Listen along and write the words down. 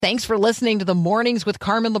Thanks for listening to the Mornings with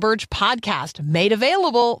Carmen LaBerge podcast, made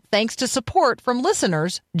available thanks to support from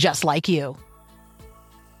listeners just like you.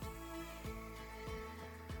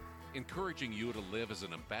 Encouraging you to live as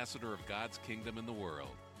an ambassador of God's kingdom in the world.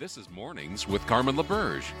 This is Mornings with Carmen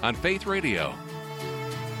LaBerge on Faith Radio.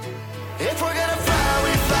 If we're gonna fly,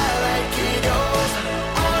 we fly like eagles,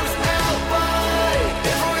 arms out wide.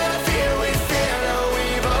 If we're gonna fear, we fear no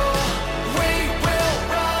evil. We will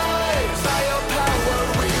rise. By your power,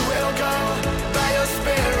 we will go. By your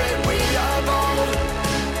spirit, we are bold.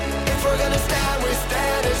 If we're gonna stand, we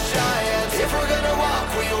stand as giants. If we're gonna walk,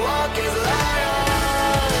 we walk as lions.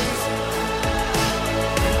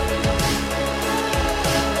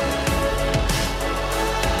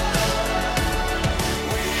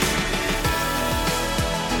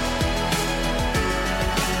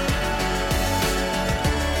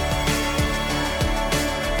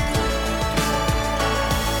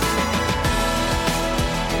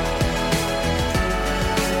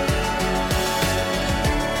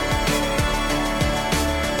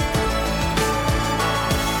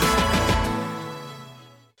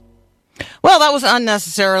 Well, that was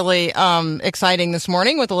unnecessarily exciting this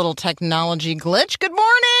morning with a little technology glitch. Good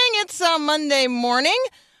morning. It's Monday morning,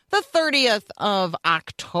 the 30th of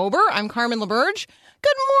October. I'm Carmen LaBerge.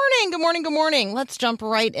 Good morning. Good morning. Good morning. Let's jump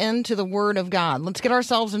right into the Word of God. Let's get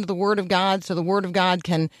ourselves into the Word of God so the Word of God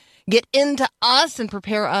can get into us and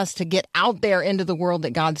prepare us to get out there into the world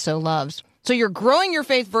that God so loves. So your Growing Your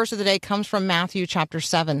Faith verse of the day comes from Matthew chapter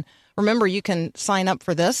 7. Remember, you can sign up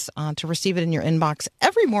for this to receive it in your inbox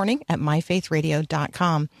every morning at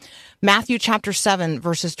myfaithradio.com. Matthew chapter 7,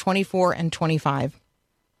 verses 24 and 25.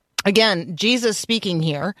 Again, Jesus speaking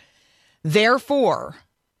here, therefore,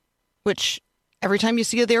 which every time you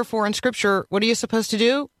see a therefore in Scripture, what are you supposed to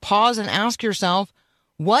do? Pause and ask yourself,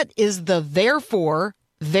 what is the therefore?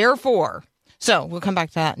 So we'll come back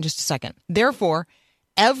to that in just a second. Therefore,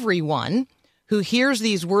 everyone who hears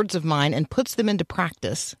these words of mine and puts them into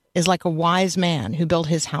practice is like a wise man who built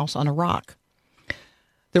his house on a rock.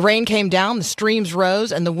 The rain came down, the streams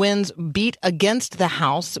rose, and the winds beat against the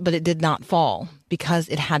house, but it did not fall because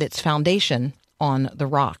it had its foundation on the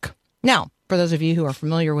rock. Now, for those of you who are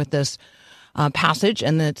familiar with this passage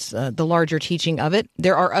and it's the larger teaching of it,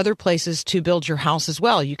 there are other places to build your house as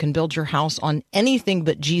well. You can build your house on anything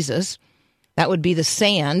but Jesus. That would be the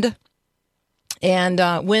sand.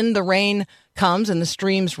 And when the rain comes and the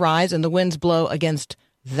streams rise and the winds blow against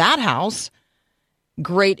that house,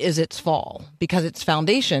 great is its fall because its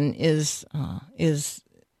foundation is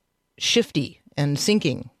shifty and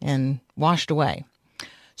sinking and washed away.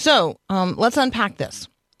 So let's unpack this.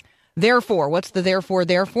 Therefore, what's the therefore?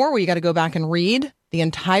 Well, you got to go back and read the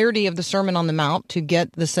entirety of the Sermon on the Mount to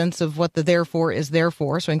get the sense of what the therefore is there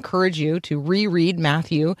for. So I encourage you to reread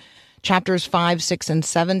Matthew chapters 5, 6, and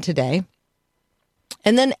 7 today.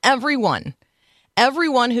 And then everyone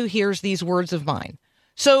who hears these words of mine.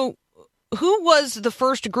 So who was the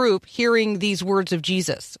first group hearing these words of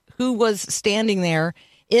Jesus? Who was standing there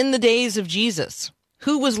in the days of Jesus?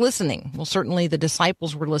 Who was listening? Well, certainly the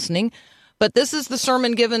disciples were listening, but this is the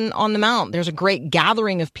sermon given on the Mount. There's a great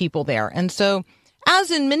gathering of people there. And so,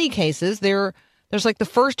 as in many cases, there's like the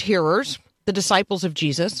first hearers, the disciples of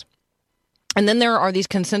Jesus, and then there are these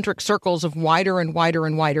concentric circles of wider and wider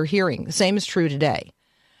and wider hearing. The same is true today.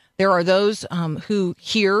 There are those who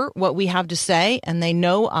hear what we have to say, and they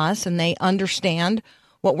know us, and they understand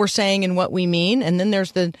what we're saying and what we mean. And then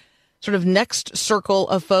there's the sort of next circle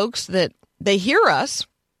of folks that they hear us,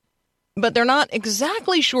 but they're not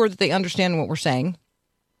exactly sure that they understand what we're saying.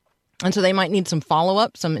 And so they might need some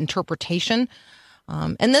follow-up, some interpretation.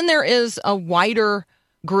 And then there is a wider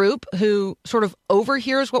group who sort of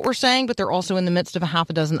overhears what we're saying, but they're also in the midst of a half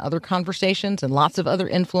a dozen other conversations and lots of other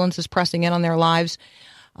influences pressing in on their lives.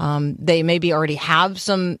 They maybe already have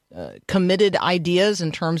some committed ideas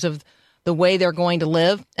in terms of the way they're going to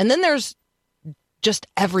live. And then there's just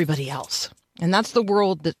everybody else. And that's the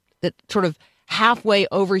world that sort of halfway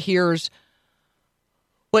overhears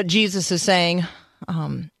what Jesus is saying,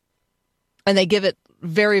 and they give it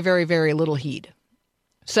very, very, very little heed.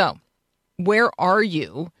 So where are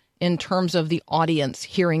you in terms of the audience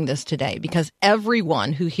hearing this today? Because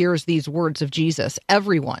everyone who hears these words of Jesus,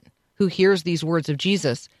 everyone who hears these words of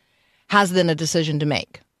Jesus has then a decision to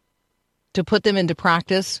make, to put them into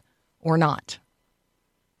practice or not.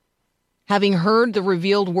 Having heard the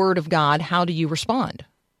revealed word of God, how do you respond?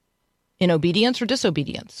 In obedience or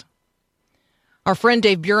disobedience? Our friend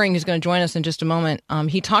Dave Buehring, who's going to join us in just a moment,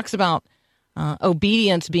 he talks about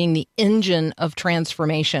obedience being the engine of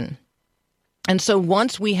transformation. And so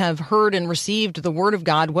once we have heard and received the word of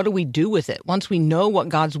God, what do we do with it? Once we know what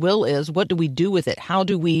God's will is, what do we do with it? How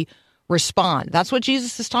do we respond? That's what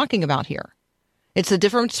Jesus is talking about here. It's the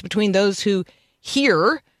difference between those who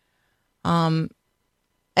hear and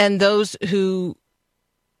those who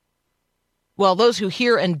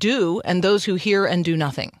hear and do, and those who hear and do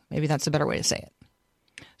nothing. Maybe that's a better way to say it.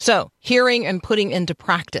 So hearing and putting into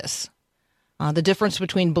practice. The difference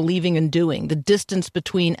between believing and doing, the distance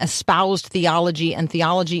between espoused theology and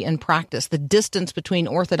theology in practice, the distance between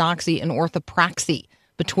orthodoxy and orthopraxy,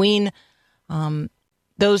 between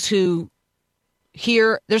those who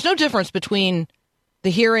hear. There's no difference between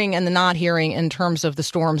the hearing and the not hearing in terms of the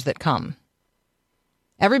storms that come.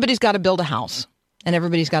 Everybody's got to build a house, and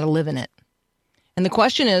everybody's got to live in it. And the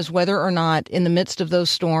question is whether or not in the midst of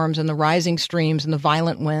those storms and the rising streams and the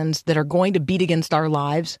violent winds that are going to beat against our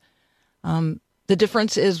lives, the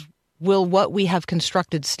difference is, will what we have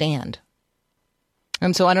constructed stand?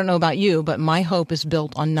 And so I don't know about you, but my hope is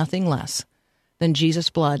built on nothing less than Jesus'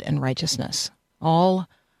 blood and righteousness. All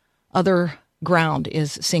other ground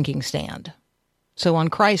is sinking sand. So on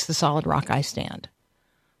Christ, the solid rock, I stand.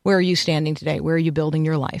 Where are you standing today? Where are you building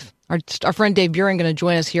your life? Our friend Dave Buehring going to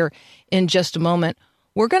join us here in just a moment.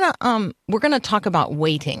 We're gonna talk about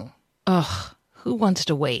waiting. Ugh, who wants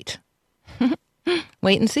to wait?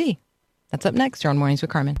 Wait and see. That's up next here on Mornings with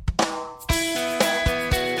Carmen.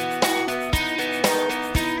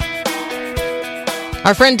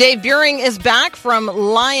 Our friend Dave Buehring is back from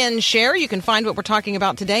Lionshare. You can find what we're talking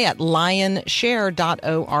about today at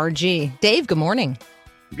lionshare.org. Dave, good morning.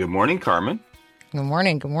 Good morning, Carmen. Good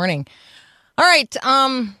morning. Good morning. All right.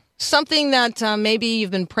 Something that maybe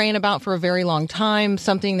you've been praying about for a very long time,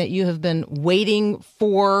 something that you have been waiting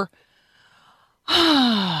for.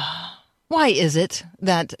 Why is it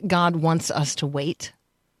that God wants us to wait?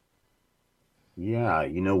 Yeah,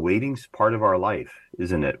 waiting's part of our life,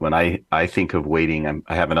 isn't it? When I think of waiting,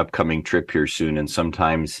 I have an upcoming trip here soon, and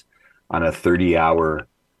sometimes on a 30-hour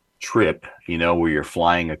trip, where you're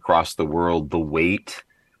flying across the world, the wait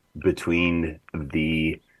between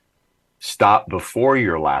the stop before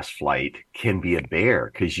your last flight can be a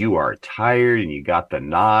bear because you are tired and you got the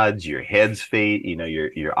nods, your head's fade,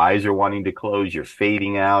 your eyes are wanting to close, you're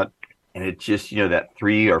fading out. And it just, that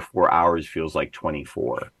 3 or 4 hours feels like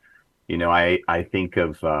 24. I think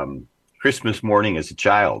of Christmas morning as a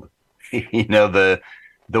child, the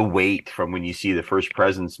wait from when you see the first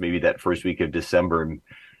presents, maybe that first week of December, and,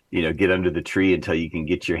 get under the tree until you can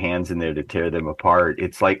get your hands in there to tear them apart.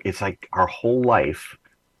 It's like our whole life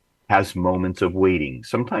has moments of waiting.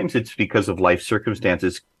 Sometimes it's because of life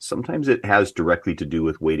circumstances. Sometimes it has directly to do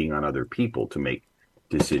with waiting on other people to make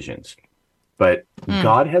decisions. But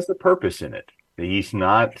God has a purpose in it. He's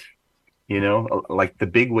not, like the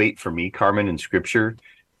big wait for me, Carmen, in Scripture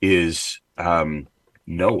is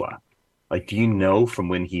Noah. Like, do you know from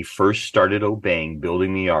when he first started obeying,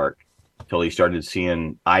 building the ark, till he started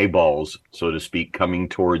seeing eyeballs, so to speak, coming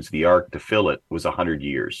towards the ark to fill it was 100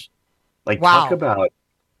 years. Like, wow.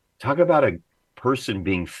 Talk about a person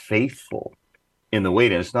being faithful in the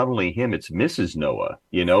wait. And it's not only him, it's Mrs. Noah,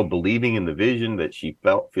 believing in the vision that she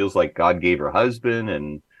feels like God gave her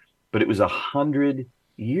husband. But it was 100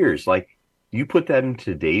 years. Like, you put that in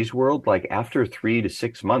today's world, like after 3 to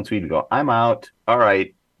 6 months, we'd go, I'm out. All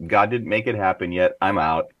right. God didn't make it happen yet. I'm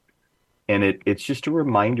out. And it's just a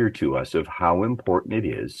reminder to us of how important it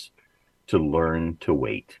is to learn to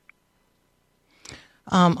wait.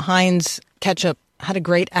 Heinz Ketchup had a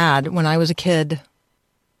great ad when I was a kid.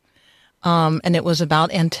 And it was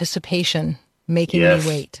about anticipation, making me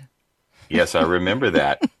wait. Yes, I remember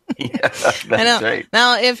that. Yeah, that's right.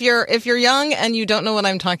 Now, if you're young and you don't know what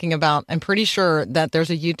I'm talking about, I'm pretty sure that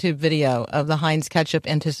there's a YouTube video of the Heinz Ketchup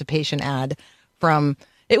anticipation ad from,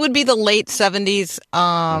 it would be the late 70s.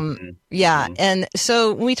 Yeah. Mm-hmm. And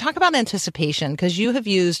so when we talk about anticipation, because you have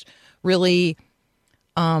used really,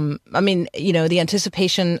 the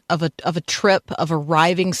anticipation of a trip, of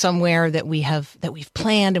arriving somewhere that we've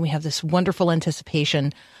planned, and we have this wonderful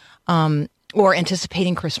anticipation, or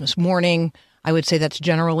anticipating Christmas morning. I would say that's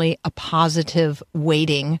generally a positive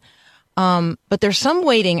waiting. But there's some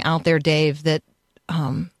waiting out there, Dave, that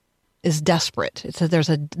is desperate. It's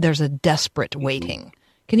there's a desperate waiting.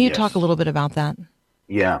 Can you talk a little bit about that?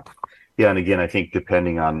 Yeah. And again, I think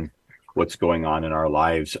depending on what's going on in our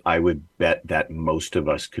lives, I would bet that most of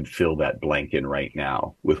us could fill that blank in right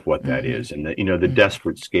now with what that is. And the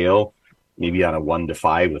desperate scale, maybe on a 1 to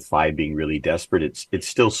 5, with 5 being really desperate, it's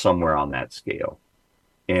still somewhere on that scale.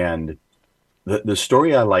 And the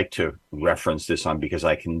story I like to reference this on, because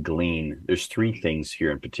I can glean, there's 3 things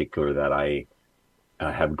here in particular that I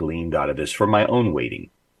have gleaned out of this for my own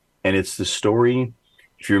waiting. And it's the story,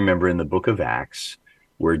 if you remember, in the book of Acts,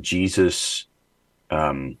 where Jesus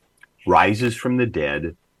rises from the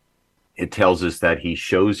dead. It tells us that he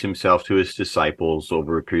shows himself to his disciples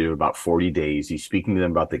over a period of about 40 days. He's speaking to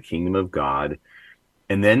them about the kingdom of God.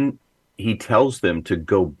 And then he tells them to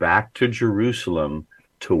go back to Jerusalem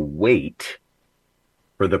to wait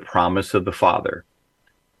for the promise of the Father,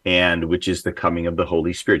 and which is the coming of the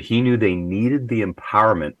Holy Spirit. He knew they needed the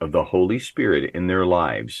empowerment of the Holy Spirit in their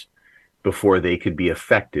lives before they could be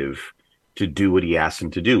effective to do what he asked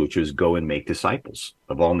them to do, which was go and make disciples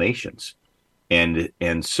of all nations. And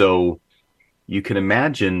so you can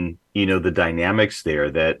imagine, the dynamics there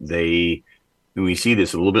that we see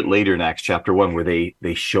this a little bit later in Acts chapter 1, where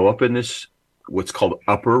they show up in this, what's called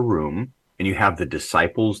upper room, and you have the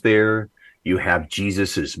disciples there. You have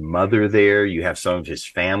Jesus's mother there. You have some of his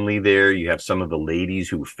family there. You have some of the ladies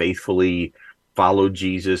who faithfully followed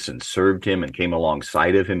Jesus and served him and came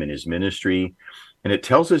alongside of him in his ministry. And it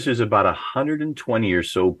tells us there's about 120 or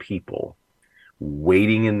so people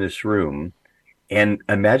waiting in this room. And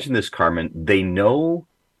imagine this, Carmen, they know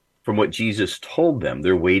from what Jesus told them,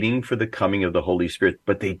 they're waiting for the coming of the Holy Spirit,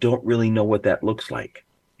 but they don't really know what that looks like.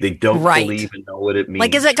 They don't fully even know what it means.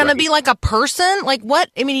 Like, is it going to be like a person? Like what?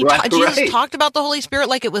 I mean, Jesus talked about the Holy Spirit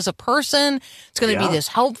like it was a person. It's going to be this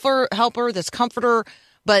helper, this comforter.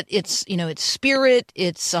 But it's, it's spirit.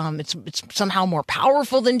 It's somehow more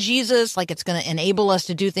powerful than Jesus. Like it's going to enable us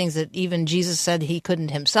to do things that even Jesus said he couldn't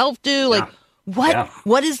himself do. Like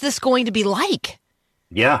what is this going to be like?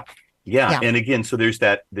 Yeah. And again, so there's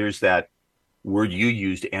that word you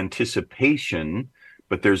used, anticipation,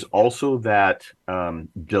 but there's also that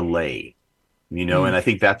delay, and I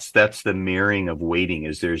think that's the mirroring of waiting,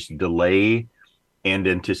 is there's delay and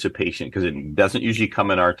anticipation, because it doesn't usually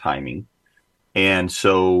come in our timing. And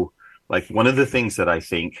so, like, one of the things that I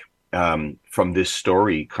think from this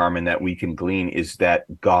story, Carmen, that we can glean is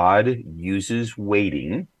that God uses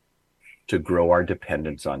waiting to grow our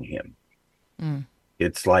dependence on him.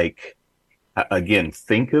 It's like, again,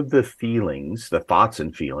 think of the feelings, the thoughts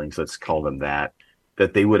and feelings, let's call them that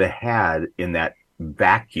they would have had in that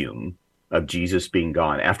vacuum of Jesus being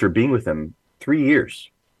gone after being with him 3 years,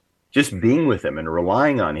 just being with him and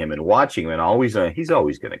relying on him and watching him, and he's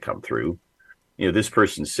always going to come through. This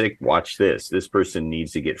person's sick, watch this. This person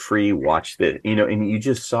needs to get free, watch this. And you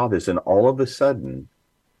just saw this, and all of a sudden,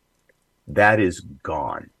 that is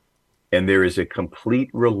gone. And there is a complete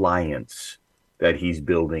reliance that he's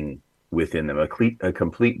building within them, a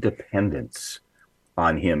complete dependence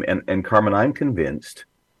on him. And Carmen, I'm convinced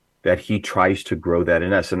that he tries to grow that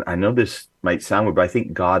in us. And I know this might sound weird, but I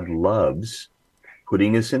think God loves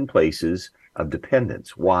putting us in places of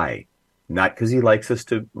dependence. Why? Not because he likes us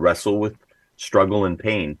to wrestle with struggle and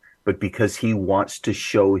pain, but because he wants to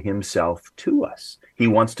show himself to us. He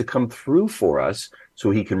wants to come through for us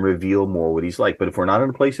so he can reveal more what he's like. But if we're not in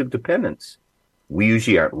a place of dependence, we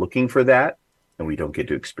usually aren't looking for that, and we don't get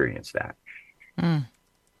to experience that.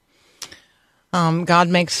 God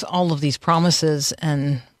makes all of these promises,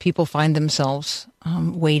 and people find themselves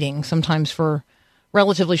waiting, sometimes for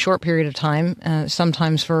relatively short period of time,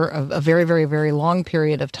 sometimes for a very, very, very long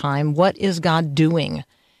period of time. What is God doing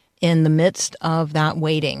in the midst of that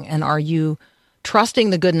waiting? And are you trusting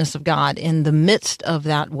the goodness of God in the midst of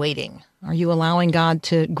that waiting? Are you allowing God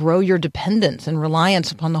to grow your dependence and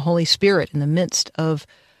reliance upon the Holy Spirit in the midst of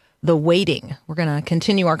the waiting? We're going to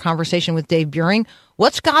continue our conversation with Dave Buehring.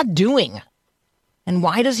 What's God doing? And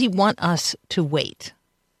why does he want us to wait?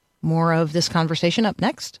 More of this conversation up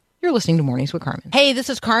next. You're listening to Mornings with Carmen. Hey,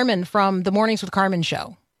 this is Carmen from the Mornings with Carmen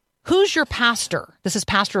show. Who's your pastor? This is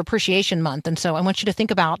Pastor Appreciation Month, and so I want you to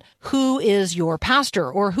think about who is your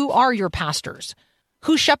pastor, or who are your pastors?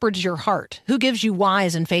 Who shepherds your heart? Who gives you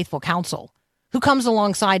wise and faithful counsel? Who comes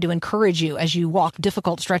alongside to encourage you as you walk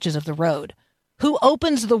difficult stretches of the road? Who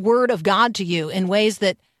opens the Word of God to you in ways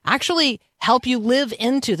that actually help you live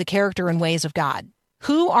into the character and ways of God?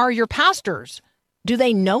 Who are your pastors? Do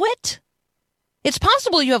they know it? It's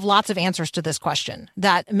possible you have lots of answers to this question,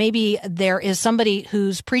 that maybe there is somebody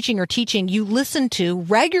who's preaching or teaching you listen to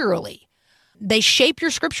regularly. They shape your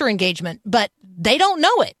scripture engagement, but they don't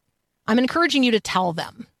know it. I'm encouraging you to tell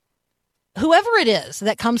them. Whoever it is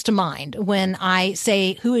that comes to mind when I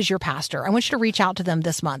say, who is your pastor? I want you to reach out to them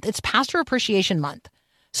this month. It's Pastor Appreciation Month.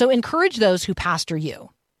 So encourage those who pastor you.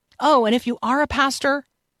 Oh, and if you are a pastor,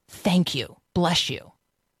 thank you. Bless you.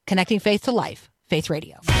 Connecting faith to life. Faith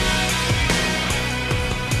Radio.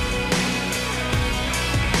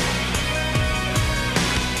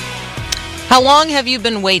 How long have you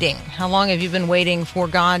been waiting? How long have you been waiting for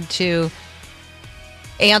God to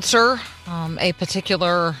answer a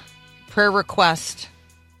particular prayer request?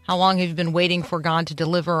 How long have you been waiting for God to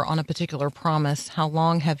deliver on a particular promise? How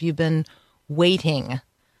long have you been waiting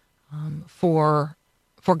for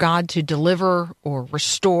God to deliver or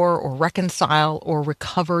restore or reconcile or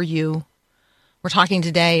recover you? We're talking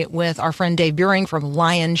today with our friend Dave Buehring from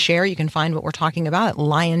Lionshare. You can find what we're talking about at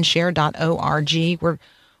lionshare.org. We're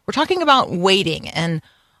talking about waiting and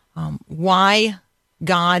why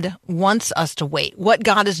God wants us to wait, what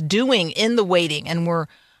God is doing in the waiting. And we're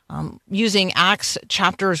using Acts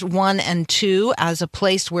chapters 1 and 2 as a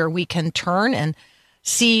place where we can turn and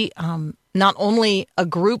see not only a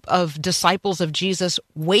group of disciples of Jesus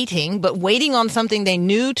waiting, but waiting on something they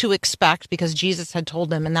knew to expect because Jesus had told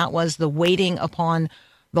them, and that was the waiting upon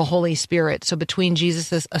the Holy Spirit. So between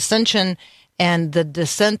Jesus' ascension and the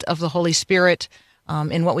descent of the Holy Spirit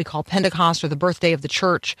in what we call Pentecost or the birthday of the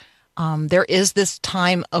church, there is this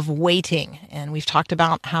time of waiting. And we've talked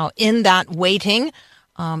about how in that waiting,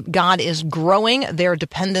 God is growing their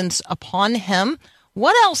dependence upon him.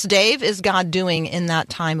 What else, Dave, is God doing in that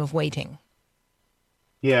time of waiting?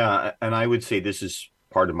 Yeah, and I would say this is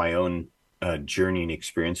part of my own journey and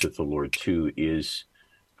experience with the Lord too, is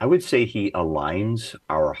I would say he aligns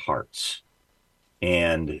our hearts.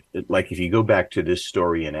 And like if you go back to this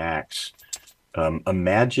story in Acts,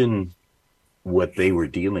 imagine what they were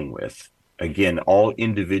dealing with. Again, all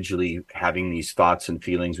individually having these thoughts and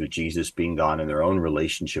feelings with Jesus being gone in their own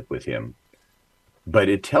relationship with him. But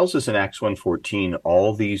it tells us in Acts 1:14,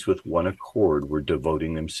 all these with one accord were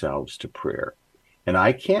devoting themselves to prayer. And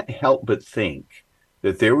I can't help but think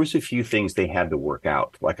that there was a few things they had to work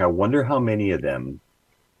out. Like, I wonder how many of them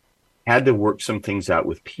had to work some things out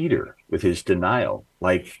with Peter, with his denial.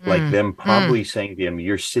 Like them probably saying to him,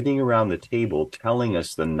 you're sitting around the table telling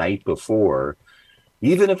us the night before,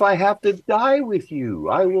 even if I have to die with you,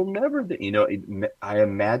 I will never, I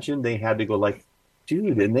imagine they had to go like,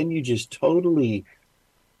 dude, and then you just totally,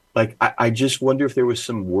 like, I just wonder if there was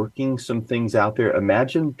some things out there.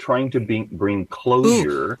 Imagine trying to bring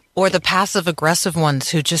closure. Or the passive-aggressive ones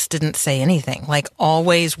who just didn't say anything, like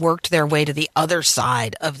always worked their way to the other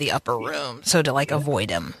side of the upper room, so to, avoid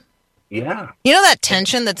him. Yeah. You know that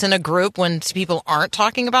tension that's in a group when people aren't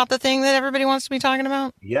talking about the thing that everybody wants to be talking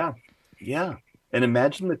about? Yeah, yeah. And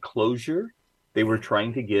imagine the closure they were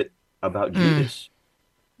trying to get about Judas.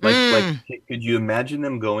 Like, could you imagine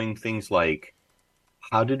them going things like,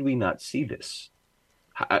 how did we not see this?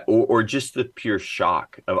 Or just the pure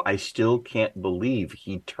shock of, I still can't believe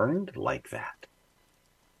he turned like that.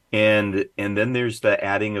 And then there's the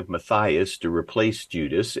adding of Matthias to replace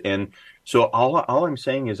Judas. And so all I'm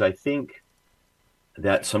saying is, I think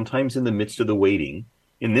that sometimes in the midst of the waiting,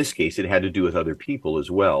 in this case, it had to do with other people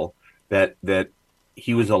as well, that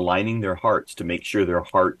he was aligning their hearts to make sure their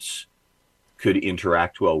hearts could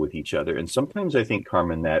interact well with each other. And sometimes I think,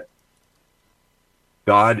 Carmen, that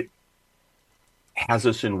God has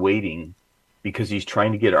us in waiting because he's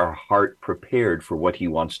trying to get our heart prepared for what he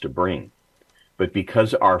wants to bring. But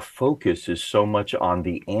because our focus is so much on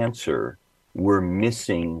the answer, we're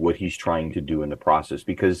missing what he's trying to do in the process,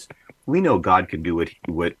 because we know God can do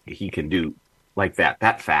what he can do like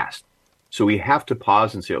that fast. So we have to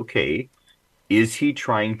pause and say, okay, is he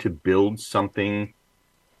trying to build something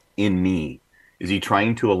in me? Is he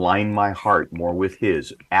trying to align my heart more with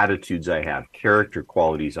his attitudes I have, character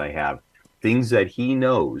qualities I have, things that he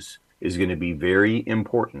knows is going to be very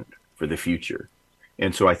important for the future?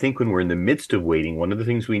 And so I think when we're in the midst of waiting, one of the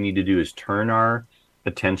things we need to do is turn our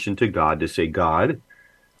attention to God to say, God,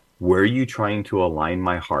 where are you trying to align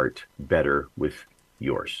my heart better with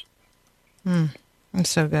yours? That's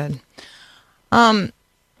so good.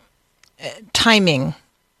 Timing.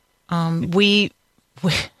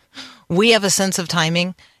 We have a sense of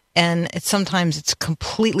timing, and sometimes it's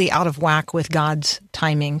completely out of whack with God's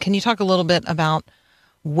timing. Can you talk a little bit about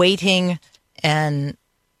waiting and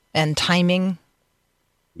timing?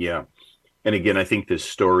 Yeah. And again, I think this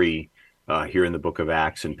story here in the book of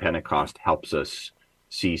Acts and Pentecost helps us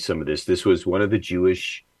see some of this. This was one of the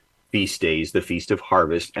Jewish feast days, the Feast of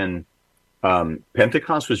Harvest. And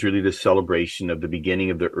Pentecost was really the celebration of the beginning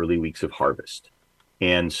of the early weeks of harvest.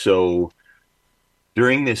 And so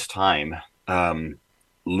during this time,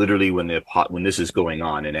 literally when this is going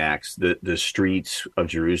on in Acts, the streets of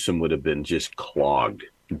Jerusalem would have been just clogged,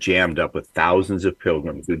 jammed up with thousands of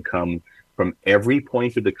pilgrims who'd come from every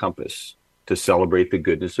point of the compass to celebrate the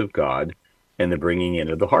goodness of God and the bringing in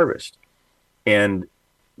of the harvest. And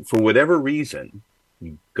for whatever reason,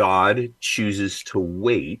 God chooses to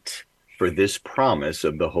wait for this promise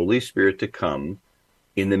of the Holy Spirit to come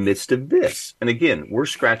in the midst of this. And again, we're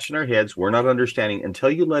scratching our heads. We're not understanding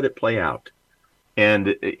until you let it play out.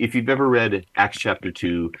 And if you've ever read Acts chapter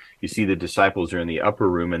 2, you see the disciples are in the upper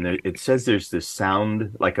room, and it says there's this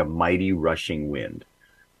sound like a mighty rushing wind.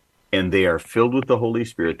 And they are filled with the Holy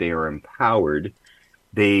Spirit. They are empowered.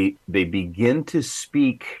 They begin to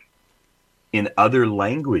speak in other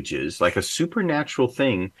languages, like a supernatural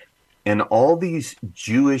thing. And all these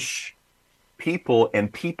Jewish people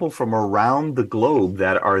and people from around the globe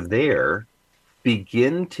that are there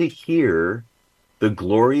begin to hear the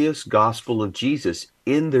glorious gospel of Jesus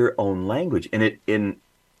in their own language. And in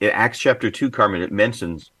Acts chapter 2, Carmen, it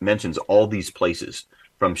mentions all these places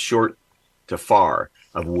from short to far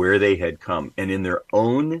of where they had come. And in their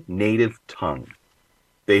own native tongue,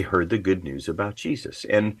 they heard the good news about Jesus.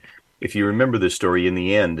 And if you remember the story, in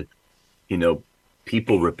the end,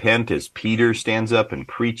 people repent as Peter stands up and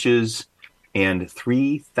preaches, and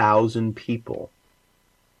 3,000 people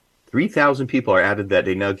are added that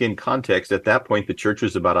day. Now, again, context, at that point, the church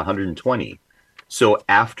was about 120. So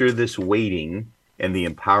after this waiting and the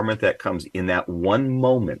empowerment that comes in that one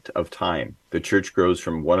moment of time, the church grows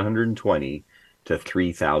from 120 to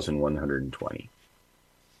 3,120.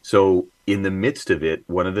 So in the midst of it,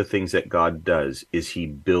 one of the things that God does is he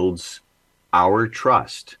builds our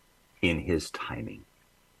trust in his timing.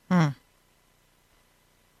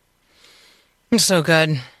 So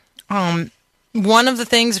good. One of the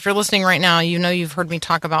things, if you're listening right now, you've heard me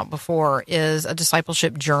talk about before, is a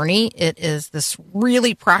discipleship journey. It is this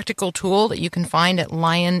really practical tool that you can find at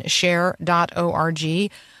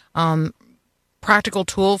lionshare.org. Practical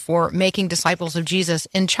tool for making disciples of Jesus.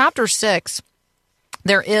 In chapter 6,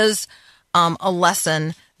 there is a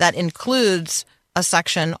lesson that includes a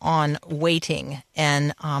section on waiting.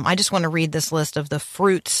 And I just want to read this list of the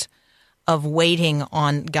fruits of waiting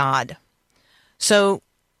on God. So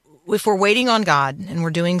if we're waiting on God and we're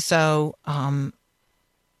doing so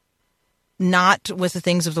not with the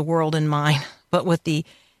things of the world in mind, but with the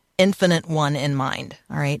infinite one in mind,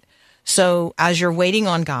 all right? So as you're waiting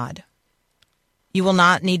on God, you will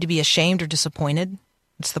not need to be ashamed or disappointed.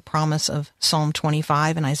 It's the promise of Psalm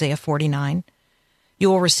 25 and Isaiah 49. You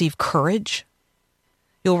will receive courage.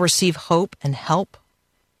 You'll receive hope and help.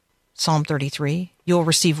 Psalm 33. You'll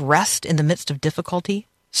receive rest in the midst of difficulty.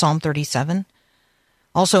 Psalm 37.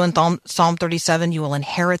 Also in Psalm 37, you will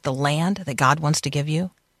inherit the land that God wants to give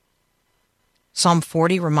you. Psalm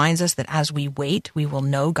 40 reminds us that as we wait, we will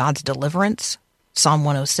know God's deliverance. Psalm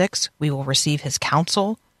 106, we will receive his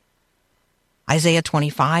counsel. Isaiah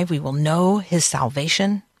 25, we will know his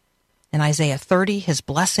salvation. In Isaiah 30, his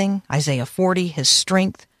blessing. Isaiah 40, his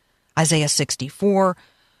strength. Isaiah 64,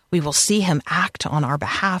 we will see him act on our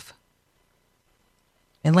behalf.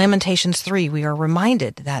 In Lamentations 3, we are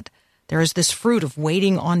reminded that there is this fruit of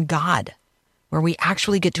waiting on God, where we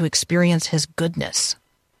actually get to experience his goodness.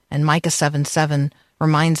 And Micah 7:7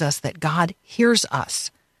 reminds us that God hears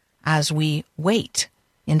us as we wait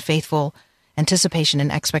in faithful anticipation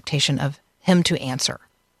and expectation of him to answer.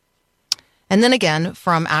 And then again,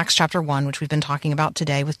 from Acts chapter 1, which we've been talking about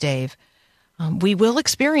today with Dave, we will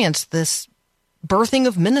experience this birthing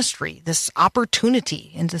of ministry, this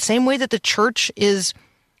opportunity. In the same way that the church is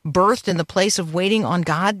birthed in the place of waiting on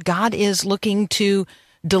God, God is looking to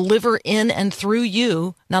deliver in and through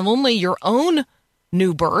you not only your own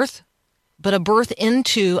new birth, but a birth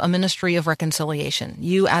into a ministry of reconciliation.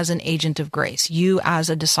 You as an agent of grace, you as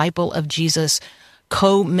a disciple of Jesus,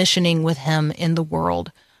 co-missioning with him in the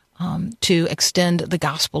world to extend the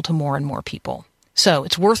gospel to more and more people. So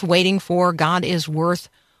it's worth waiting for. God is worth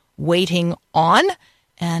waiting on.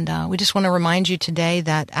 And we just want to remind you today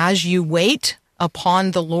that as you wait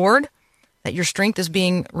upon the Lord, that your strength is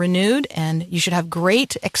being renewed, and you should have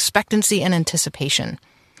great expectancy and anticipation.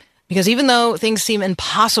 Because even though things seem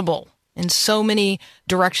impossible in so many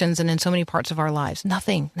directions and in so many parts of our lives,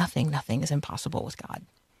 nothing is impossible with God.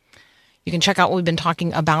 You can check out what we've been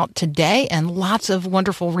talking about today and lots of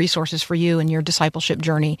wonderful resources for you in your discipleship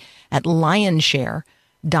journey at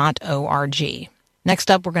lionshare.org.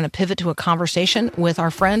 Next up, we're going to pivot to a conversation with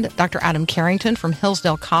our friend, Dr. Adam Carrington from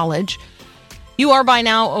Hillsdale College. You are by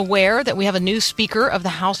now aware that we have a new Speaker of the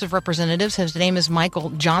House of Representatives. His name is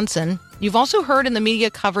Michael Johnson. You've also heard in the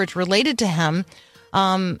media coverage related to him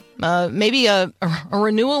maybe a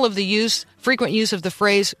renewal of the frequent use of the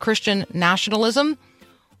phrase Christian nationalism.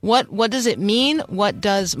 What does it mean? What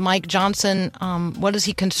does Mike Johnson, what does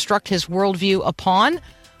he construct his worldview upon?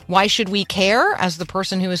 Why should we care as the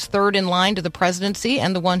person who is third in line to the presidency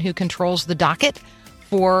and the one who controls the docket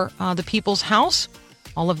for the People's House?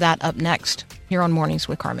 All of that up next here on Mornings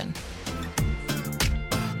with Carmen.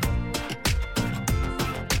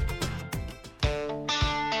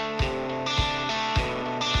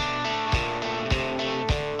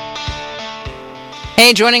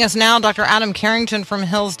 Hey, joining us now, Dr. Adam Carrington from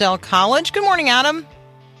Hillsdale College. Good morning, Adam.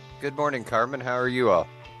 Good morning, Carmen. How are you all?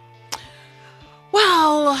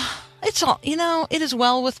 Well, it's all, it is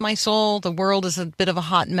well with my soul. The world is a bit of a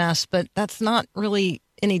hot mess, but that's not really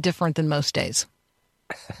any different than most days.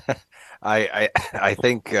 I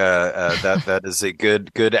think that is a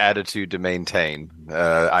good attitude to maintain.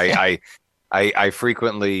 I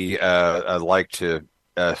frequently like to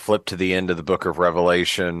flip to the end of the book of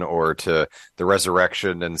Revelation or to the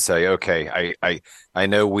resurrection and say, okay, I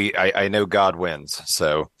know God wins.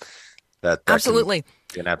 So that absolutely.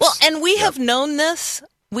 Well, and we have known this.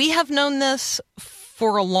 We have known this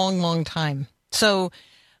for a long, long time. So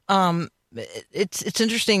it's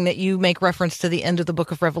interesting that you make reference to the end of the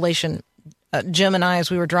book of Revelation. Jim and I,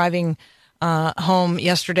 as we were driving home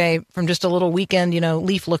yesterday from just a little weekend,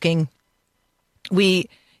 leaf looking,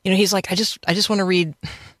 he's like, I just want to read.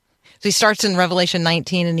 So he starts in Revelation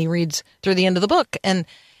 19 and he reads through the end of the book. And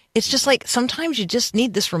it's just like, sometimes you just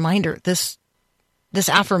need this reminder, this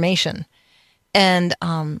affirmation. And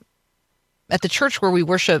at the church where we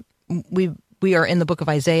worship, we are in the book of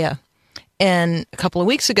Isaiah. And a couple of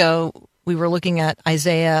weeks ago, we were looking at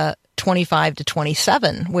Isaiah 25 to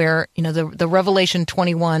 27, where, the Revelation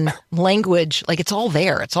 21 language, like it's all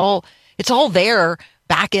there. It's all there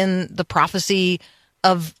back in the prophecy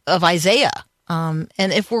of Isaiah. And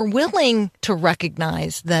if we're willing to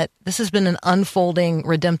recognize that this has been an unfolding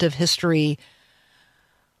redemptive history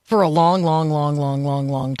for a long, long, long, long, long,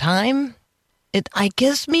 long time, it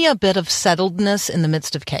gives me a bit of settledness in the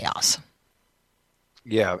midst of chaos.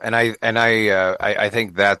 Yeah, and I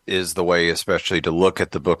think that is the way, especially to look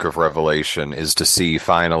at the book of Revelation, is to see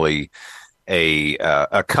finally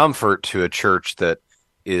a comfort to a church that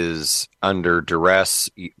is under duress,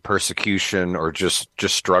 persecution, or just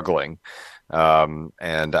struggling.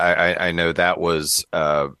 And I know that was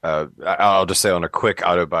I'll just say on a quick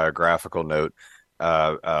autobiographical note,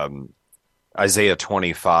 Isaiah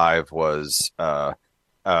 25 was a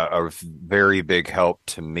very big help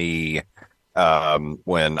to me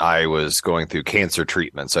when I was going through cancer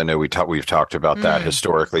treatments. I know we've talked about that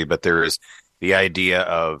historically, but there is the idea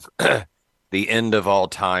of the end of all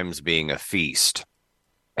times being a feast.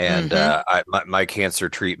 And my cancer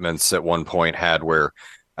treatments at one point had where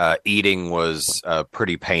eating was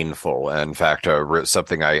pretty painful. In fact,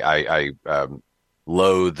 something I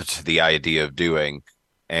loathed the idea of doing.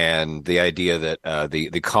 And the idea that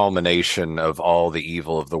the culmination of all the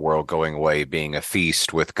evil of the world going away being a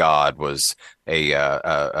feast with God was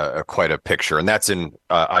a quite a picture, and that's in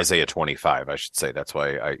Isaiah 25, I should say. That's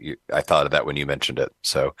why I thought of that when you mentioned it.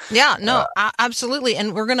 So yeah, no, absolutely.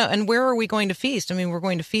 And where are we going to feast? I mean, we're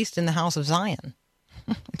going to feast in the house of Zion.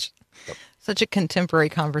 Such a contemporary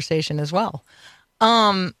conversation as well.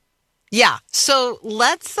 Yeah, so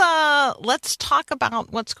let's talk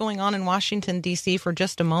about what's going on in Washington, D.C. for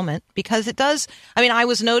just a moment, because it does. I mean, I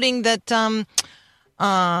was noting that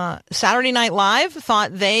Saturday Night Live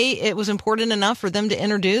thought it was important enough for them to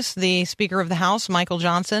introduce the Speaker of the House, Michael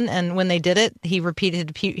Johnson, and when they did it, he had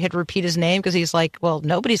to repeat his name because he's like, well,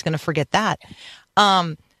 nobody's going to forget that.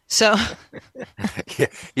 So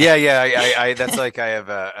yeah. That's like I have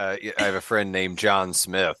a friend named John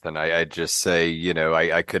Smith, and I just say,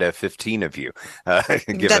 I could have 15 of you.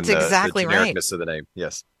 Given that's exactly the right. Genericness of the name,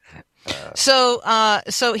 yes.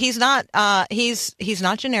 So he's not he's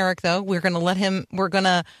not generic though. We're going to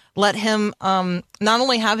let him not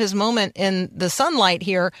only have his moment in the sunlight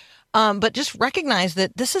here, but just recognize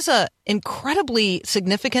that this is a incredibly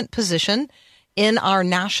significant position in our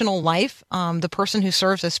national life. The person who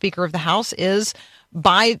serves as Speaker of the House is,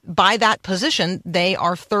 by that position, they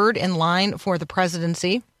are third in line for the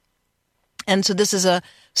presidency. And so this is a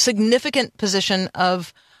significant position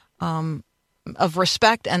of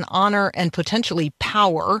respect and honor and potentially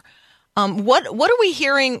power. What are we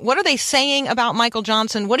hearing? What are they saying about Michael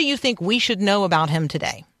Johnson? What do you think we should know about him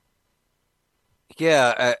today?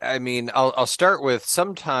 Yeah, I mean, I'll start with,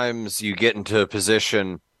 sometimes you get into a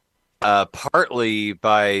position partly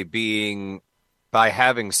by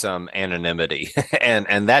having some anonymity,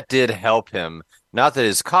 and that did help him. Not that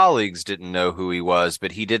his colleagues didn't know who he was,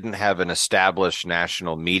 but he didn't have an established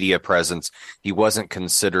national media presence. He wasn't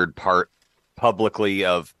considered part publicly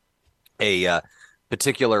of a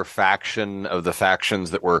particular faction of the factions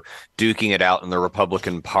that were duking it out in the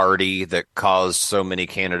Republican Party that caused so many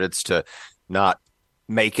candidates to not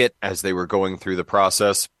make it as they were going through the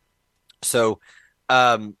process. So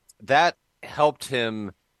that helped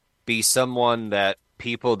him be someone that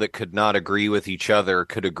people that could not agree with each other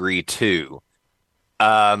could agree to.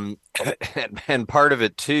 And part of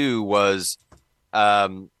it too was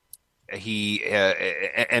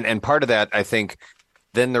and part of that, I think,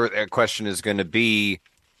 then the question is going to be,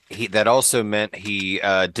 that also meant he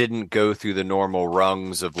didn't go through the normal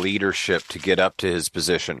rungs of leadership to get up to his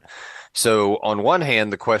position. So on one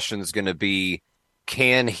hand, the question is going to be,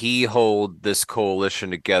 can he hold this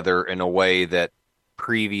coalition together in a way that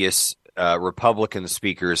previous Republican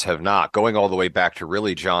speakers have not, going all the way back to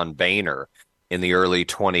really John Boehner in the early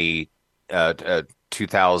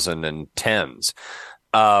 2010s.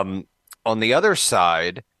 On the other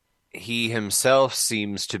side, he himself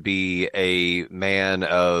seems to be a man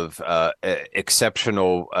of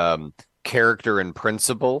exceptional character and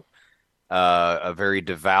principle, a very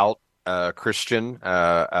devout Christian,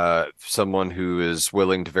 someone who is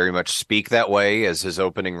willing to very much speak that way, as his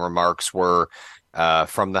opening remarks were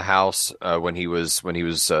from the House when he was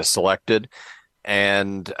selected.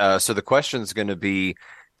 And so the question is going to be,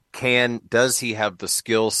 does he have the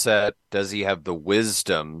skill set? Does he have the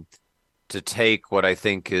wisdom to take what I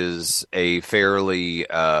think is a fairly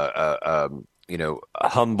humble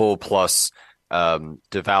plus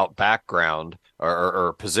devout background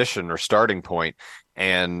or position or starting point,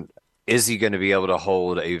 and is he going to be able to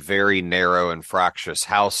hold a very narrow and fractious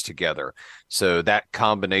House together? So that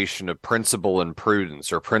combination of principle and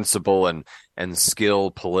prudence, or principle and skill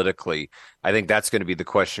politically, I think that's going to be the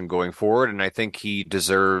question going forward. And I think he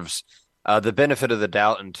deserves the benefit of the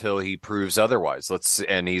doubt until he proves otherwise.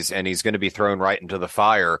 And he's going to be thrown right into the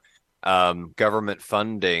fire. Government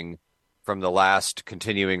funding from the last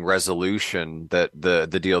continuing resolution, that the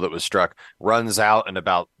deal that was struck, runs out in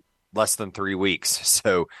about less than 3 weeks.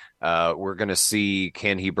 So we're going to see,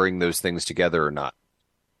 can he bring those things together or not?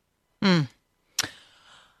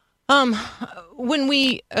 When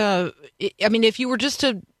we, if you were just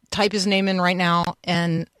to type his name in right now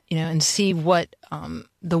and see what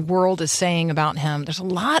the world is saying about him, there's a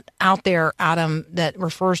lot out there, Adam, that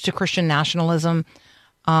refers to Christian nationalism.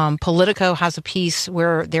 Politico has a piece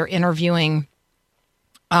where they're interviewing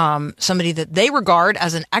somebody that they regard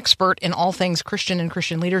as an expert in all things Christian and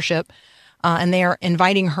Christian leadership, and they are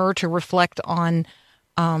inviting her to reflect on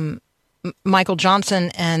Michael Johnson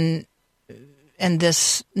and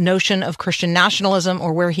this notion of Christian nationalism,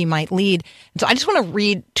 or where he might lead. And so I just want to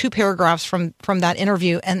read 2 paragraphs from that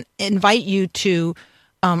interview and invite you to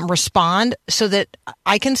respond, so that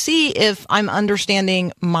I can see if I'm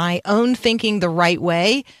understanding my own thinking the right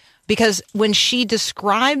way. Because when she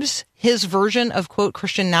describes his version of, quote,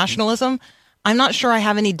 Christian nationalism, I'm not sure I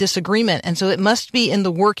have any disagreement. And so it must be in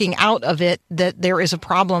the working out of it that there is a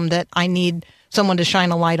problem that I need someone to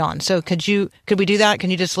shine a light on. So could we do that?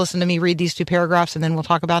 Can you just listen to me read these 2 paragraphs and then we'll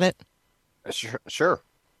talk about it? Sure.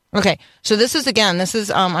 Okay. So this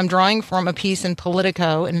is, I'm drawing from a piece in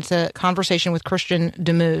Politico, and it's a conversation with Christian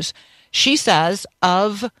Demuse. She says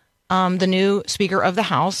of the new Speaker of the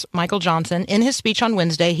House, Michael Johnson, in his speech on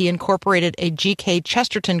Wednesday, he incorporated a G.K.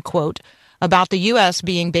 Chesterton quote about the U.S.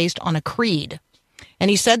 being based on a creed. And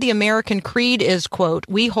he said the American creed is, quote,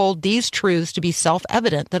 "We hold these truths to be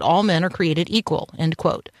self-evident, that all men are created equal," end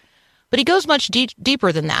quote. But he goes much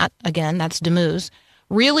deeper than that. Again, that's Demuse.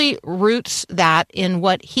 Really roots that in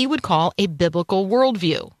what he would call a biblical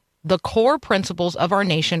worldview. The core principles of our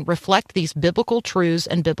nation reflect these biblical truths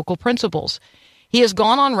and biblical principles. He has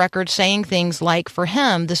gone on record saying things like, for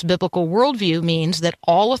him, this biblical worldview means that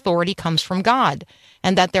all authority comes from God,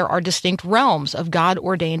 and that there are distinct realms of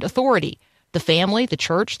God-ordained authority: the family, the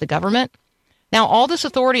church, the government. Now, all this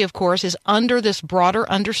authority, of course, is under this broader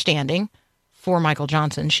understanding, for Michael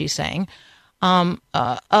Johnson, she's saying,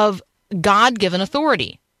 of God-given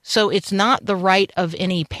authority. So it's not the right of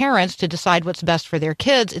any parents to decide what's best for their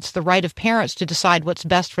kids. It's the right of parents to decide what's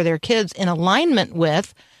best for their kids in alignment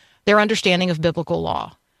with their understanding of biblical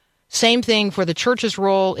law. Same thing for the church's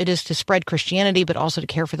role. It is to spread Christianity, but also to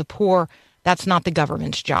care for the poor. That's not the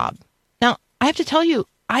government's job. Now, I have to tell you,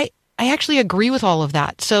 I actually agree with all of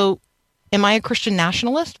that. So am I a Christian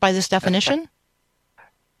nationalist by this definition?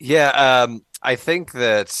 Yeah, I think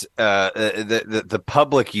that the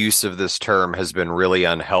public use of this term has been really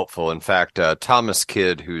unhelpful. In fact, Thomas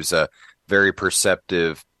Kidd, who's a very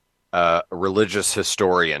perceptive religious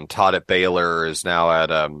historian, taught at Baylor, is now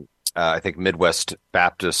at, I think, Midwest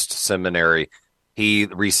Baptist Seminary. He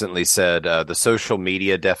recently said the social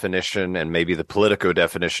media definition and maybe the Politico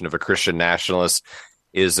definition of a Christian nationalist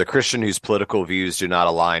is a Christian whose political views do not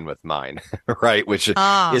align with mine, right? Which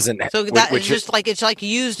isn't so that which is just like it's like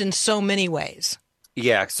used in so many ways.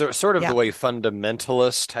 Yeah, so sort of the way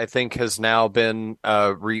fundamentalist, I think, has now been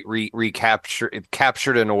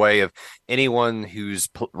captured in a way of anyone whose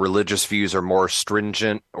religious views are more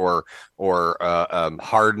stringent or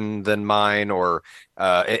hardened than mine, or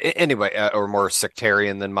anyway, or more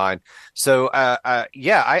sectarian than mine. So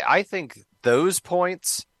I think those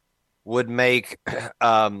points would make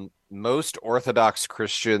most Orthodox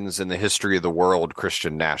Christians in the history of the world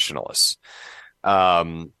Christian nationalists,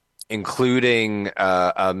 including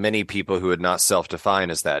many people who would not self-define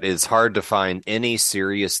as that. It's hard to find any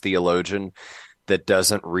serious theologian that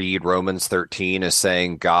doesn't read Romans 13 as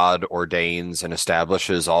saying God ordains and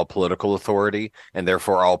establishes all political authority, and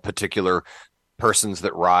therefore all particular persons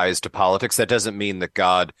that rise to politics. That doesn't mean that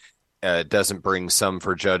God doesn't bring some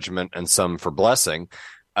for judgment and some for blessing.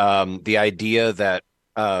 The idea that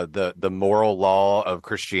the moral law of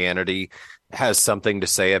Christianity has something to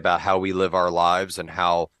say about how we live our lives and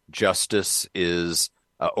how justice is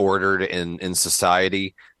ordered in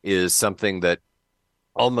society is something that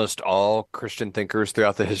almost all Christian thinkers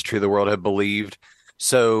throughout the history of the world have believed.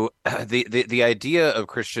 So the idea of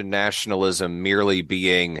Christian nationalism merely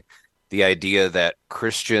being the idea that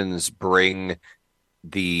Christians bring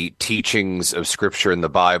the teachings of Scripture and the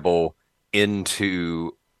Bible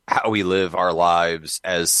into how we live our lives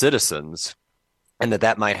as citizens, and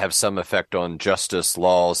that might have some effect on justice,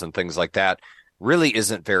 laws, and things like that, really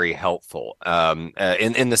isn't very helpful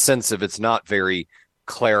in the sense of it's not very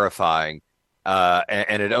clarifying.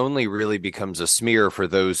 And it only really becomes a smear for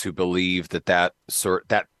those who believe that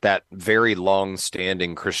very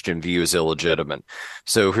long-standing Christian view is illegitimate.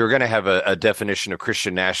 So if we were going to have a definition of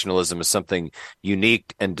Christian nationalism as something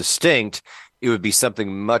unique and distinct, it would be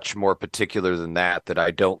something much more particular than that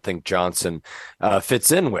I don't think Johnson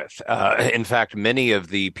fits in with. In fact, many of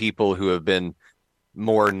the people who have been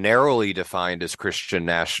more narrowly defined as Christian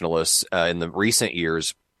nationalists in the recent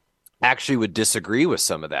years actually would disagree with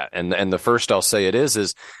some of that. And the first I'll say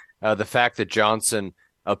is the fact that Johnson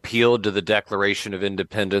appealed to the Declaration of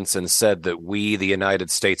Independence and said that we, the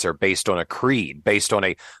United States, are based on a creed, based on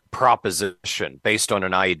a proposition, based on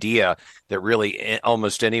an idea that really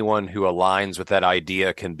almost anyone who aligns with that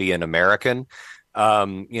idea can be an American.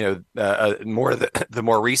 The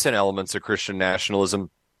more recent elements of Christian nationalism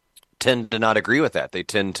tend to not agree with that. They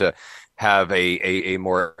tend to have a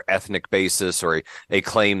more ethnic basis or a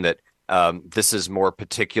claim that this is more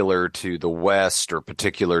particular to the West or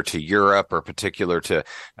particular to Europe or particular to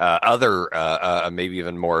other maybe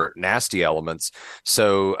even more nasty elements.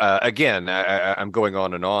 So again, I'm going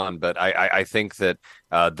on, but I think that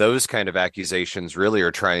those kind of accusations really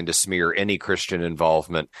are trying to smear any Christian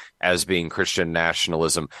involvement as being Christian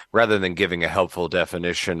nationalism rather than giving a helpful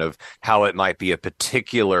definition of how it might be a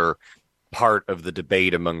particular part of the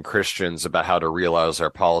debate among Christians about how to realize our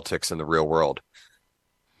politics in the real world.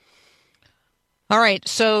 All right,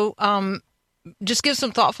 so just give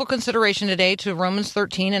some thoughtful consideration today to Romans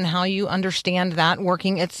 13 and how you understand that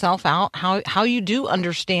working itself out, how you do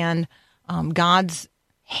understand God's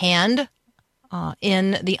hand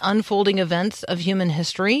in the unfolding events of human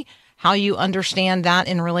history, how you understand that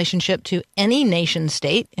in relationship to any nation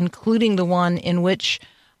state, including the one in which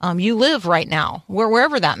you live right now,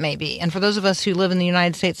 wherever that may be. And for those of us who live in the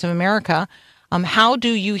United States of America, how do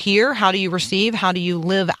you hear, how do you receive, how do you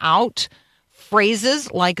live out phrases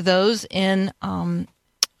like those in,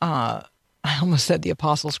 I almost said the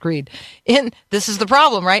Apostles' Creed. This is the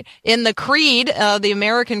problem, right? In the Creed, the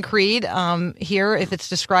American Creed, here, if it's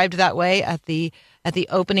described that way at the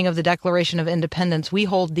opening of the Declaration of Independence, we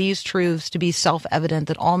hold these truths to be self-evident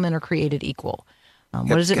that all men are created equal. What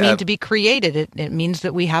does it mean to be created? It means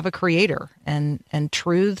that we have a creator and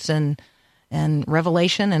truths and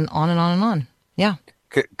revelation and on and on and on. Yeah.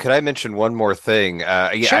 Could I mention one more thing? Sure.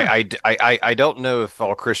 I don't know if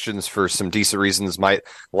all Christians, for some decent reasons, might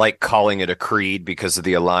like calling it a creed because of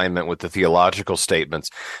the alignment with the theological statements.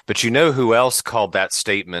 But you know who else called that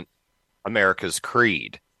statement America's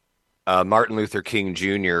creed? Martin Luther King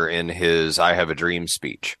Jr. in his "I Have a Dream"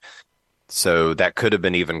 speech. So that could have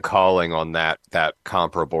been even calling on that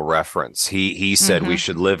comparable reference. He said we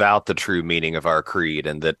should live out the true meaning of our creed,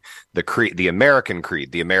 and that the American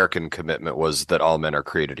creed, the American commitment was that all men are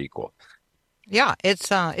created equal. Yeah, it's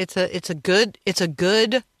a good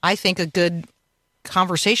I think a good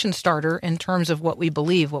conversation starter in terms of what we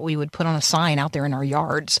believe, what we would put on a sign out there in our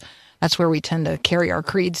yards. That's where we tend to carry our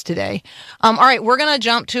creeds today. All right, we're going to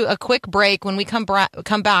jump to a quick break. When we come back,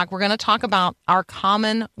 we're going to talk about our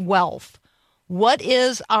common wealth. What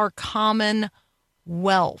is our common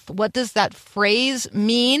wealth? What does that phrase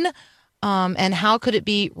mean? And how could it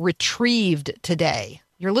be retrieved today?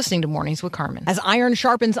 You're listening to Mornings with Carmen. As iron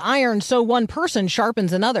sharpens iron, so one person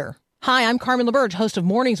sharpens another. Hi, I'm Carmen LaBerge, host of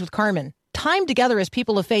Mornings with Carmen. Time together as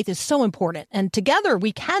people of faith is so important, and together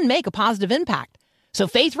we can make a positive impact. So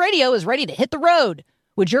Faith Radio is ready to hit the road.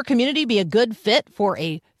 Would your community be a good fit for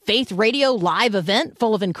a Faith Radio live event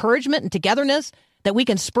full of encouragement and togetherness that we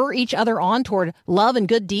can spur each other on toward love and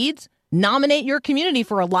good deeds? Nominate your community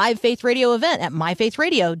for a live Faith Radio event at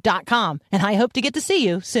myfaithradio.com, and I hope to get to see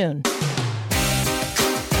you soon.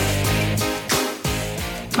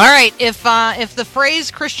 All right, if the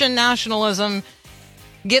phrase Christian nationalism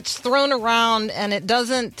gets thrown around and it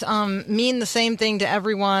doesn't mean the same thing to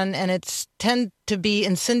everyone, and it's tend to be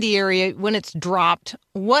incendiary when it's dropped,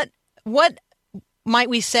 what might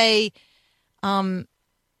we say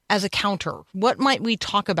as a counter? What might we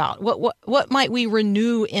talk about? What might we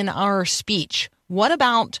renew in our speech? What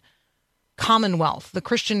about Commonwealth, the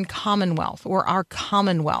Christian Commonwealth, or our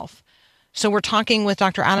Commonwealth? So we're talking with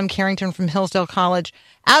Dr. Adam Carrington from Hillsdale College.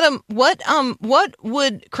 Adam, what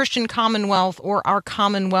would Christian Commonwealth or our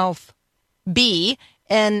Commonwealth be,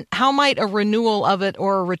 and how might a renewal of it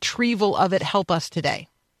or a retrieval of it help us today?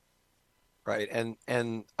 Right,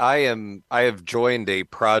 and I have joined a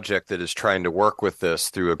project that is trying to work with this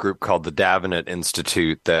through a group called the Davenant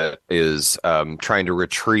Institute that is trying to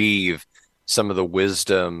retrieve some of the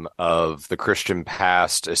wisdom of the Christian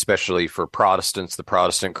past, especially for Protestants, the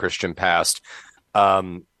Protestant Christian past,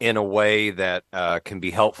 in a way that can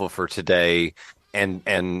be helpful for today, and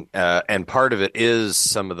part of it is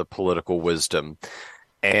some of the political wisdom.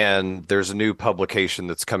 And there's a new publication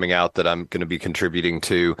that's coming out that I'm going to be contributing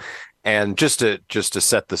to, and just to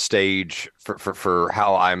set the stage for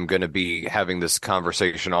how I'm going to be having this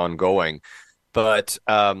conversation ongoing. But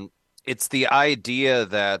it's the idea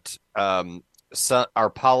that our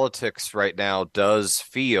politics right now does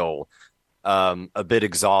feel a bit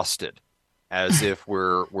exhausted, as if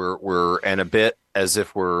we're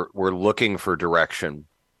looking for direction.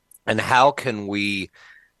 And how can we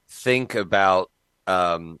think about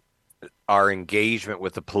our engagement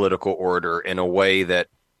with the political order in a way that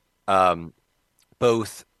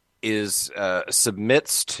both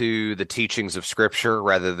submits to the teachings of Scripture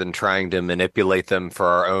rather than trying to manipulate them for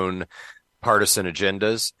our own partisan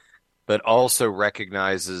agendas, but also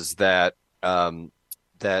recognizes that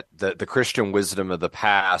the Christian wisdom of the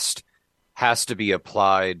past has to be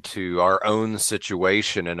applied to our own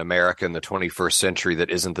situation in America in the 21st century that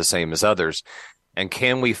isn't the same as others. And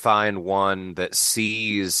can we find one that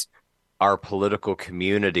sees our political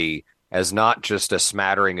community as not just a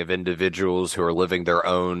smattering of individuals who are living their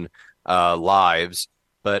own lives,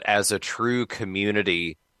 but as a true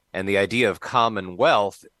community? And the idea of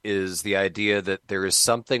commonwealth is the idea that there is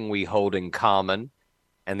something we hold in common,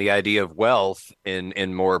 and the idea of wealth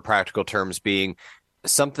in more practical terms being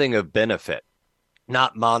something of benefit,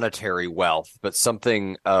 not monetary wealth, but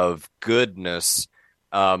something of goodness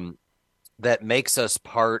that makes us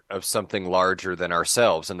part of something larger than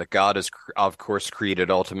ourselves. And that God has, of course, created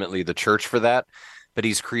ultimately the church for that, but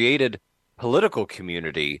he's created political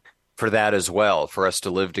community for that as well, for us to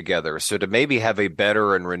live together. So to maybe have a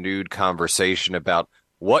better and renewed conversation about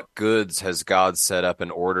what goods has God set up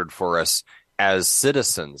and ordered for us as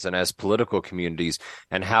citizens and as political communities,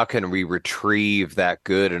 and how can we retrieve that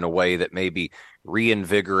good in a way that maybe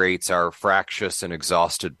reinvigorates our fractious and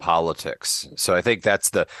exhausted politics. So I think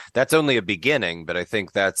that's only a beginning, but I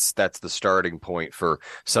think that's the starting point for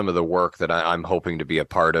some of the work that I'm hoping to be a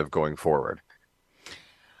part of going forward.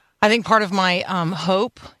 I think part of my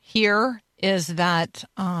hope here is that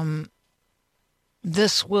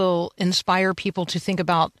this will inspire people to think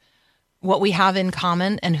about what we have in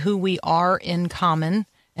common and who we are in common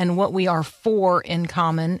and what we are for in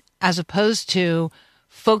common, as opposed to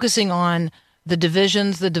focusing on the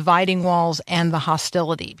divisions, the dividing walls, and the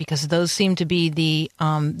hostility, because those seem to be the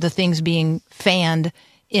things being fanned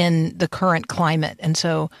in the current climate. And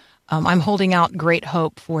so I'm holding out great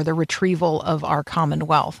hope for the retrieval of our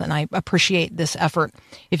Commonwealth, and I appreciate this effort.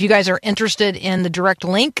 If you guys are interested in the direct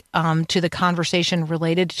link to the conversation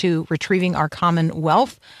related to retrieving our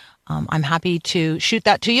Commonwealth, I'm happy to shoot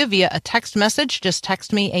that to you via a text message. Just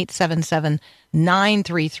text me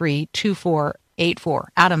 877-933-2484.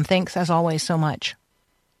 Adam, thanks as always so much.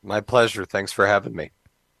 My pleasure. Thanks for having me.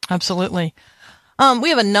 Absolutely. We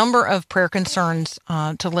have a number of prayer concerns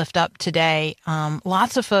to lift up today.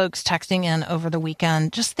 Lots of folks texting in over the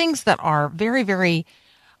weekend, just things that are very, very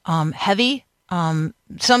heavy. Some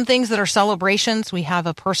things that are celebrations. We have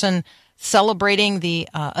a person celebrating the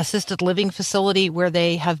assisted living facility where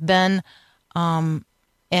they have been, and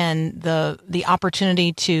the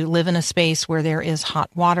opportunity to live in a space where there is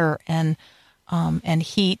hot water and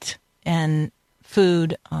heat and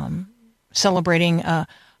food, celebrating a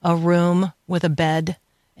room with a bed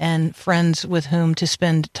and friends with whom to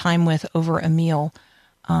spend time with over a meal.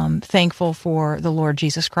 Thankful for the Lord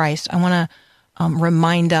Jesus Christ. I want to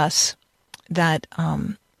remind us that,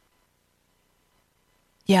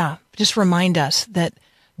 just remind us that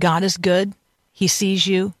God is good. He sees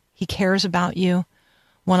you. He cares about you.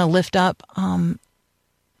 want to lift up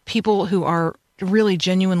people who are really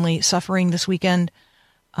genuinely suffering this weekend.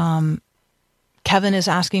 Kevin is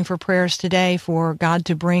asking for prayers today for God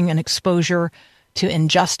to bring an exposure to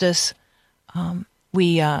injustice.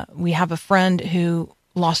 We have a friend who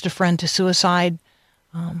lost a friend to suicide,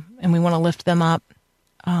 and we want to lift them up.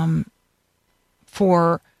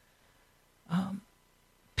 For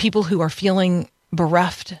people who are feeling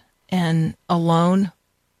bereft and alone.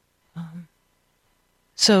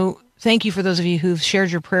 So thank you for those of you who've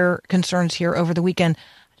shared your prayer concerns here over the weekend.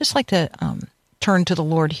 I'd just like to turn to the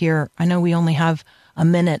Lord here. I know we only have a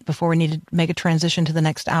minute before we need to make a transition to the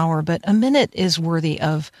next hour, but a minute is worthy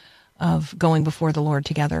of going before the Lord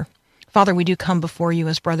together. Father, we do come before you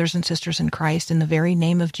as brothers and sisters in Christ in the very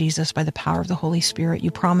name of Jesus by the power of the Holy Spirit.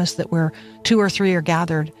 You promise that where 2 or 3 are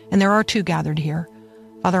gathered, and there are 2 gathered here.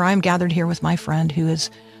 Father, I'm gathered here with my friend who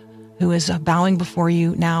is bowing before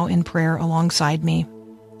you now in prayer alongside me.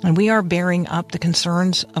 And we are bearing up the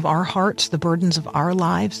concerns of our hearts, the burdens of our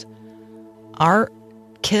lives, our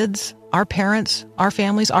kids, our parents, our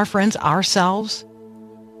families, our friends, ourselves,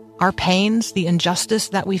 our pains, the injustice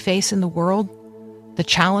that we face in the world, the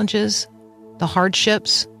challenges, the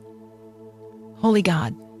hardships. Holy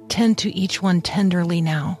God, tend to each one tenderly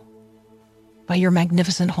now by your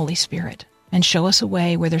magnificent Holy Spirit and show us a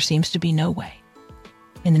way where there seems to be no way.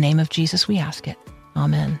 In the name of Jesus, we ask it.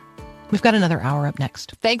 Amen. We've got another hour up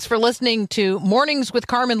next. Thanks for listening to Mornings with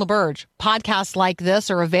Carmen LaBerge. Podcasts like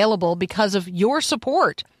this are available because of your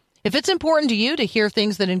support. If it's important to you to hear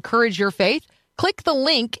things that encourage your faith, click the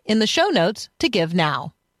link in the show notes to give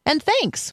now. And thanks.